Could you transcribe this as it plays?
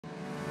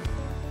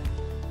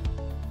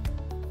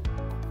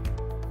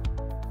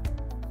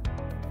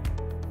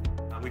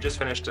just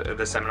finished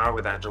the seminar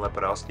with Angela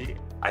Podolsky.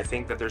 I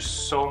think that there's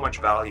so much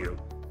value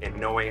in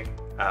knowing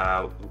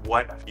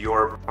what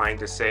you're trying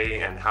to say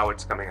and how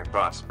it's coming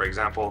across. For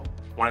example,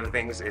 one of the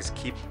things is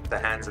keep the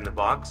hands in the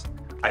box.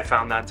 I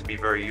found that to be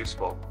very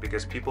useful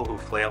because people who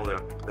flail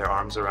their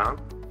arms around,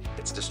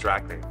 it's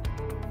distracting.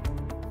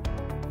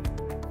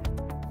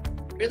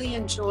 Really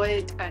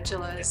enjoyed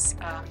Angela's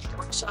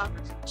workshop.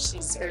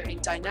 She's very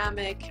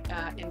dynamic,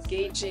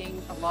 engaging,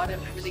 a lot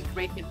of really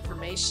great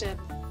information.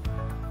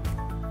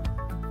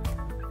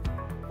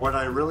 What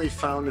I really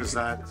found is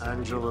that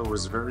Angela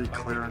was very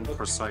clear and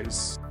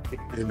precise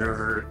in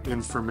her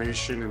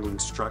information and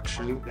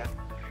instruction.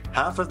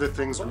 Half of the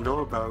things we know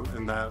about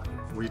and that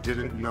we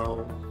didn't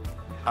know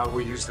how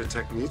we use the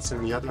techniques,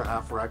 and the other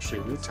half were actually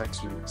new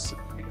techniques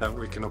that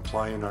we can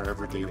apply in our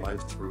everyday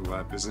life through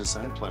business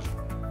and pleasure.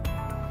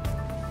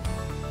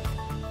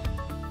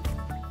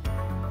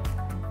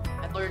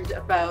 Learned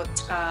about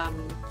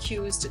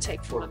cues to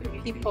take from other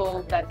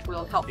people that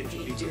will help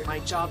me do my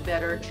job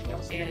better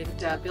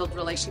and build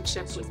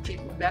relationships with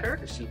people better,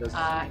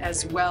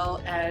 as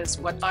well as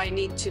what I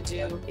need to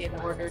do in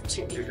order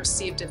to be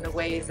perceived in the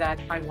way that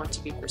I want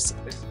to be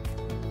perceived.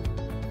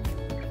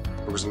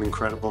 It was an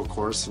incredible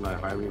course, and I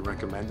highly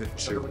recommend it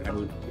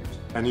to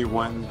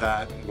anyone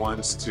that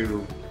wants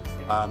to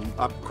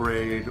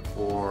upgrade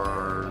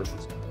or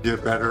be a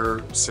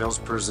better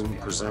salesperson,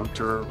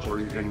 presenter,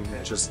 or even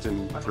just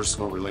in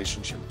personal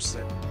relationships.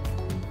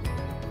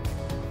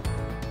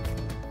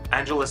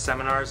 Angela's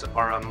seminars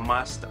are a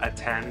must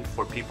attend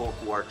for people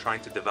who are trying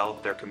to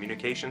develop their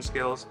communication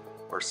skills,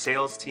 or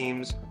sales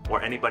teams,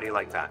 or anybody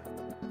like that.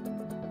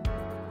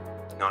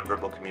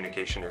 Nonverbal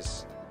communication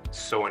is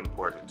so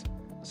important.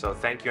 So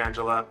thank you,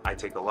 Angela. I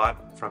take a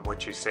lot from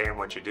what you say and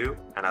what you do,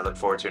 and I look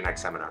forward to your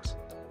next seminars.